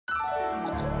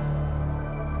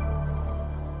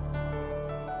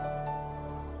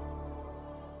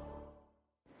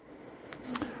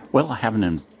Well, I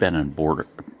haven't been in Books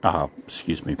A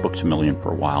Million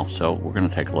for a while, so we're going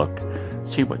to take a look,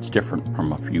 see what's different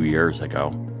from a few years ago.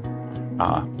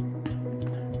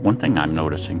 One thing I'm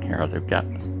noticing here,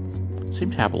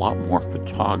 seem to have a lot more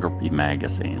photography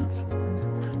magazines.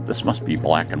 This must be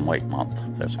Black and White month.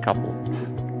 There's a couple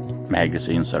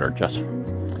magazines that are just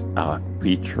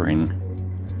featuring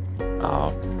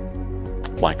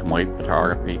black and white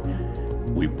photography.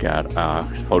 We've got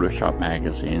Photoshop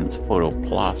magazines, Photo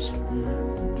Plus,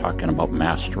 talking about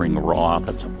mastering RAW.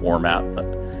 That's a format that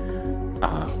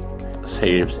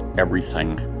saves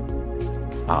everything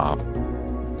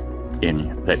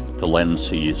that the lens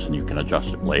sees, and you can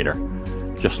adjust it later.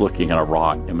 Just looking at a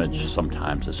RAW image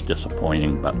sometimes is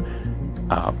disappointing, but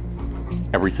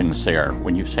everything's there.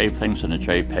 When you save things in a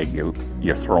JPEG,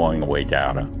 you're throwing away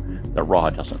data. The RAW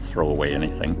doesn't throw away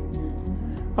anything.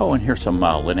 Oh, and here's some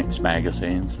Linux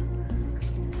magazines.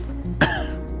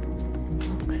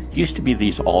 Used to be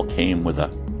these all came with a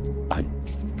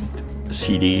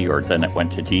CD, or then it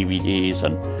went to DVDs,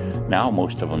 and now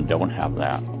most of them don't have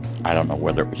that. I don't know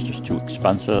whether it was just too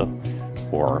expensive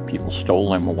or people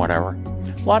stole them or whatever.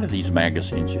 A lot of these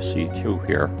magazines you see too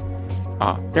here,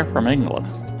 they're from England.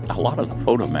 A lot of the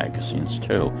photo magazines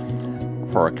too.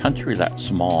 For a country that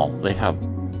small, they have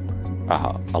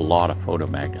a lot of photo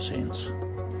magazines.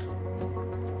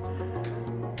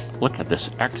 Look at this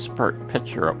expert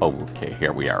picture. Oh, okay,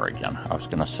 here we are again. I was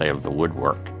going to say of the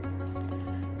woodwork.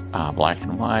 Black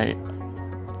and white.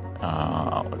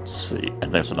 Let's see.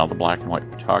 And there's another black and white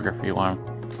photography one.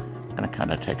 I'm going to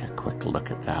kind of take a quick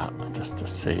look at that just to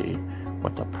see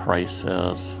what the price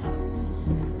is.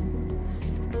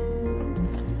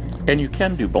 And you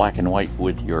can do black and white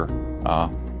with your,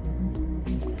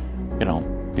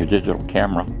 your digital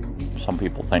camera. Some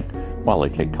people think, well, they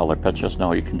take color pictures.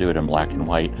 No, you can do it in black and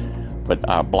white. But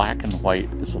black and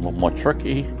white is a little more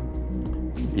tricky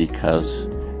because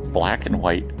black and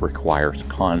white requires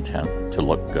content to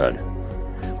look good,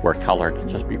 where color can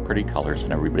just be pretty colors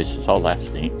and everybody says, oh, that's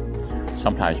neat.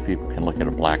 Sometimes people can look at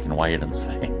a black and white and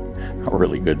say, a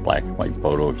really good black and white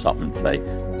photo of something, and say,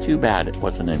 too bad it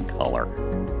wasn't in color.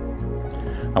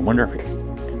 I wonder if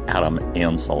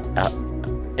Ansel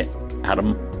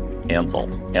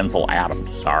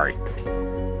Adams, sorry,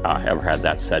 ever had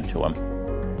that said to him.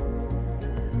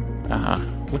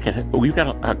 Look at it. We've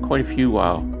got quite a few,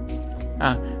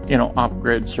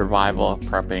 off-grid survival,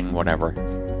 prepping, whatever,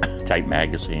 type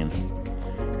magazines.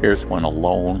 Here's one,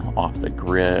 Alone, Off the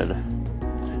Grid. A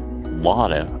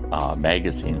lot of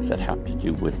magazines that have to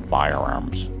do with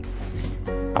firearms.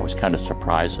 I was kind of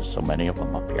surprised there's so many of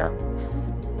them up here.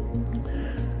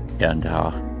 And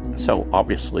so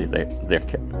obviously they're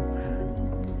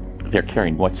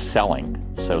carrying what's selling,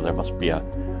 so there must be a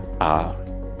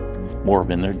more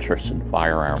of an interest in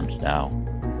firearms now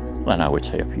than I would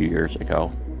say a few years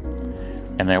ago.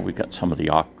 And then we got some of the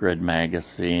off-grid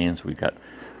magazines. We got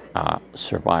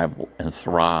Survival and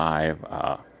Thrive,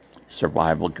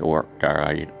 Survival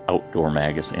Guide, Outdoor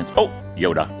magazines. Oh,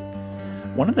 Yoda.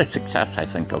 One of the success, I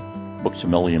think, of Books A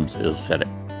Million is that it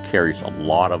carries a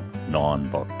lot of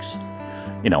non-books.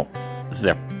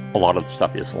 A lot of the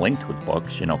stuff is linked with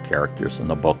books, characters in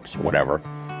the books or whatever,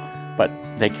 but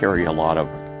they carry a lot of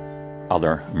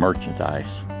other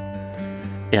merchandise.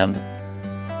 And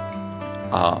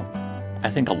I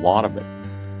think a lot of it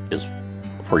is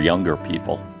for younger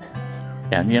people.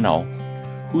 And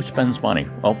who spends money?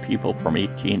 Well, people from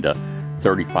 18 to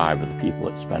 35 are the people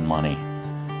that spend money,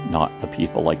 not the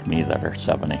people like me that are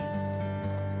 70.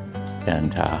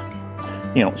 And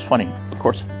it's funny, of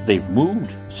course, they've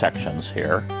moved sections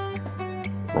here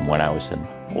from when I was in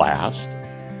last,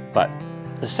 but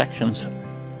the sections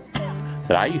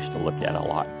that I used to look at a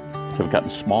lot have gotten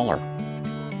smaller.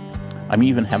 I'm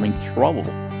even having trouble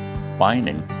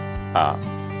finding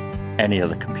any of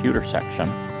the computer section.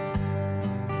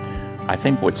 I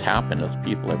think what's happened is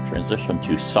people have transitioned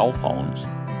to cell phones.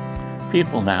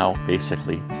 People now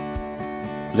basically,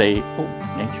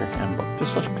 Nature Handbook,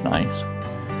 this looks nice.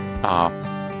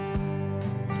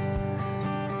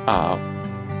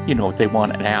 They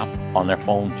want an app on their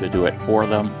phone to do it for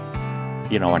them.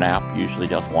 An app usually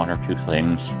does one or two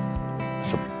things,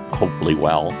 so hopefully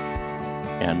well,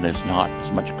 and there's not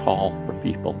as much call for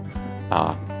people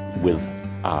with,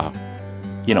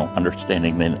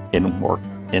 understanding the in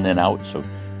and outs of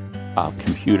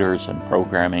computers and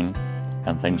programming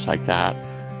and things like that.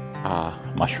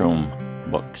 Mushroom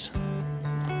books.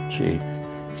 Gee,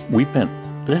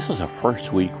 this is the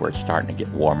first week where it's starting to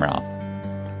get warmer up.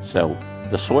 So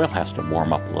the soil has to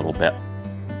warm up a little bit.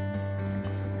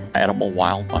 Edible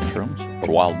wild mushrooms,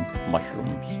 or wild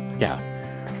mushrooms, yeah,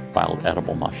 wild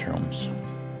edible mushrooms.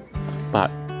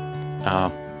 But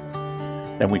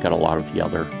then we got a lot of the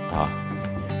other.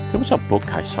 There was a book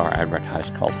I saw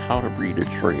advertised called How to Breed a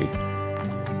Tree.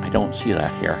 I don't see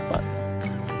that here, but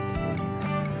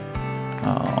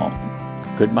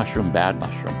Good Mushroom, Bad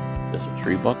Mushroom. There's a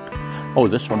tree book. Oh,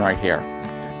 this one right here.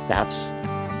 That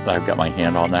I've got my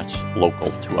hand on. That's local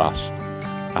to us.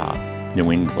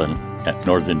 New England,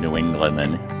 northern New England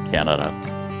and Canada.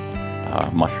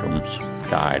 Mushrooms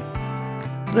Guide.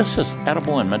 This is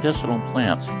Edible and Medicinal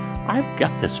Plants. I've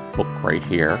got this book right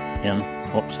here in,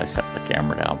 oops, I set the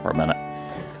camera down for a minute.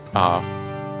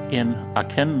 In a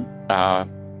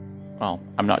well,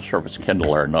 I'm not sure if it's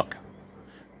Kindle or Nook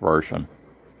version.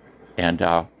 And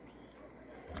the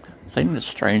thing that's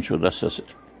strange with this is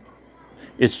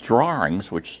it's drawings,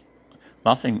 which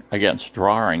nothing against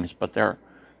drawings, but they're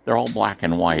all black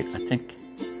and white. I think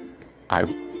I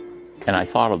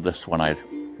thought of this when I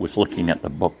was looking at the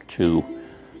book too,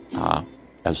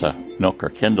 as a Nook or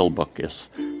Kindle book, is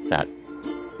that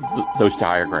those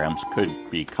diagrams could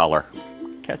be color.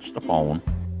 Catch the phone.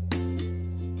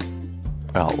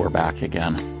 Well, we're back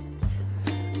again.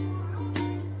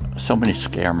 So many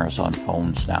scammers on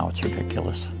phones now, it's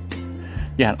ridiculous.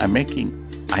 Yeah, I'm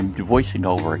voicing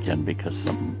over again because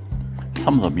some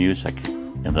of the music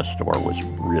in the store was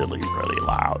really, really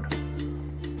loud.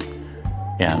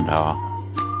 And,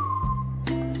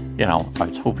 you know, I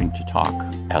was hoping to talk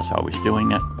as I was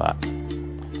doing it, but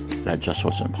that just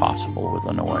wasn't possible with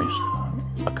the noise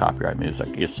of copyright music.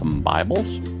 Here's some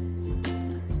Bibles.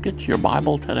 Get your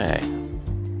Bible today.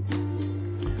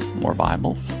 More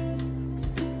Bibles.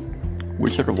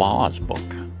 Wizard of Oz book.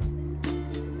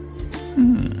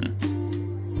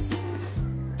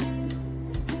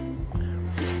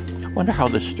 I wonder how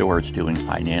this store is doing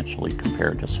financially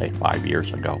compared to, say, 5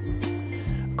 years ago.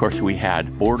 Of course, we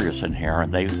had Borders in here,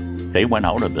 and they went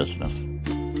out of business.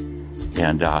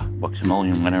 And Books A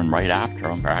Million went in right after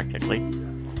them, practically.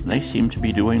 And they seem to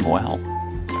be doing well.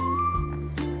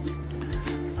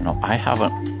 You know, I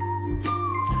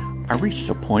reached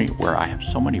a point where I have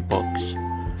so many books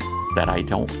that I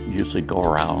don't usually go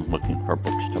around looking for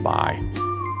books to buy.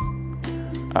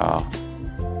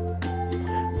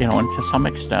 You know, and to some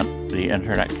extent, the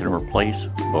internet can replace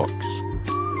books,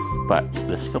 but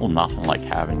there's still nothing like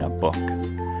having a book.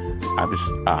 I was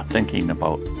thinking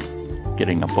about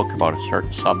getting a book about a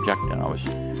certain subject, and I was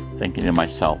thinking to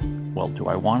myself, well, do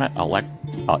I want an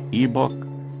e-book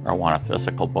or I want a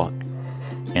physical book?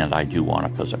 And I do want a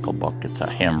physical book. It's a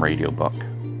ham radio book.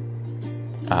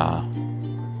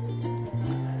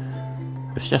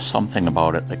 There's just something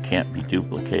about it that can't be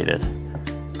duplicated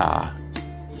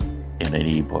in an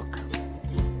e-book.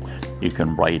 You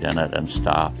can write in it and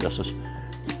stuff. This is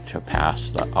to pass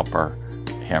the upper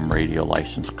ham radio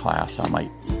license class. I might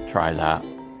try that.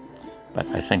 But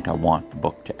I think I want the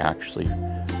book to actually,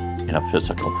 in a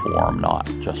physical form, not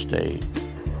just a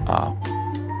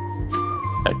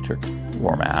electric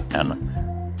format. And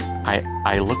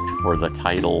I looked for the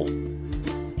title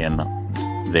in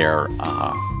their,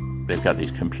 they've got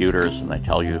these computers and they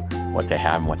tell you what they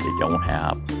have and what they don't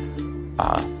have.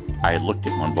 I looked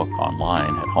at one book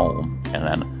online at home, and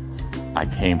then I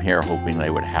came here hoping they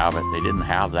would have it. They didn't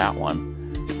have that one.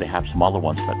 They have some other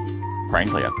ones, but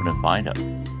frankly, I couldn't find it.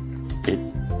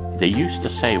 They used to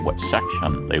say what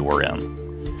section they were in,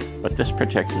 but this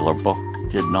particular book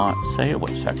did not say what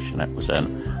section it was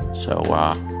in, so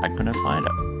I couldn't find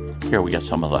it. Here we got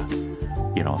some of the,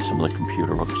 you know, some of the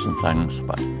computer books and things,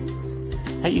 but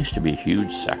that used to be a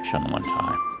huge section one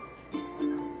time.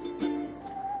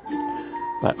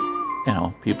 But, you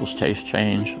know, people's tastes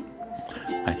change.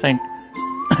 I think,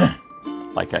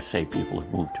 like I say, people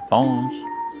have moved to phones.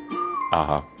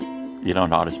 You know,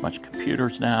 not as much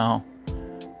computers now.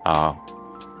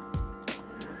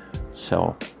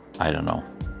 So, I don't know.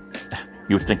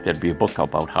 You would think there'd be a book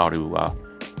about how to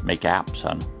make apps,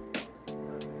 and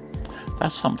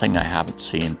that's something I haven't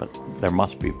seen, but there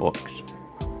must be books.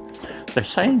 They're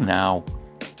saying now,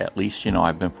 at least, you know,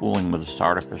 I've been fooling with this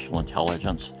artificial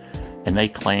intelligence, and they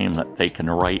claim that they can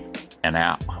write an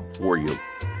app for you.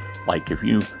 Like if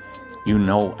you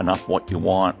know enough what you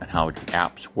want and how the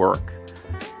apps work,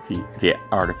 the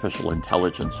artificial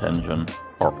intelligence engine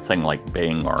or thing like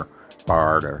Bing or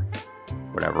Bard or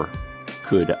whatever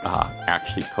could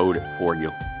actually code it for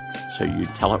you. So you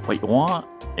tell it what you want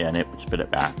and it would spit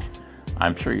it back.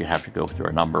 I'm sure you have to go through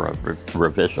a number of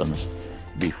revisions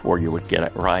before you would get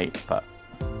it right, but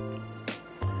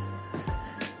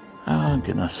oh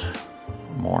goodness,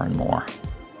 more and more.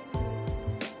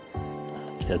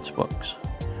 Kids' books,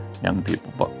 young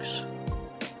people books.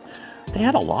 They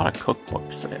had a lot of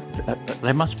cookbooks.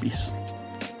 They must be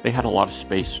they had a lot of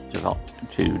space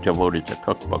devoted to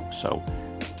cookbooks, so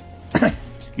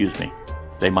excuse me,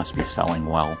 they must be selling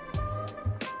well.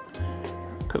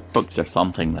 Cookbooks are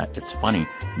something that, it's funny,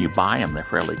 you buy them, they're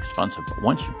fairly expensive, but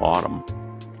once you bought them,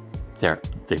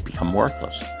 they become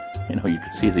worthless. You know, you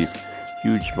can see these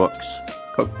huge books,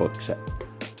 cookbooks at,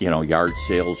 you know, yard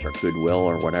sales or Goodwill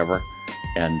or whatever,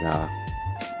 and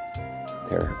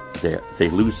they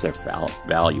lose their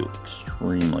value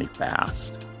extremely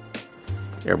fast.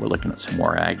 Here we're looking at some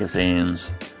more magazines,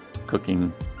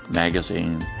 cooking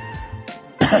magazines,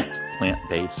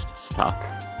 plant-based stuff.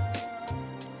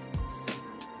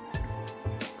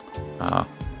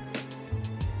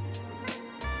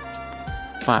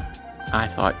 But I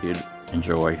thought you'd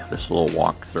enjoy this little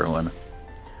walkthrough, and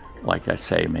like I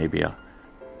say, maybe a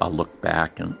look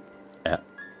back at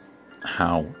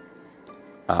how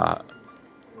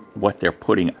what they're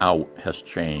putting out has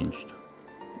changed.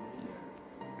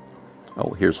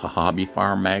 Oh, here's a Hobby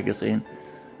Farm magazine.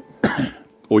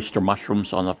 Oyster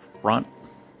mushrooms on the front.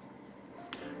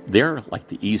 They're like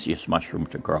the easiest mushroom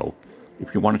to grow.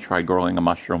 If you want to try growing a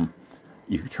mushroom,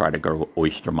 you can try to grow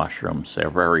oyster mushrooms. They're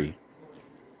very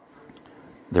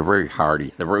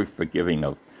hardy. They're very forgiving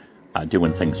of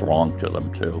doing things wrong to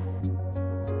them too.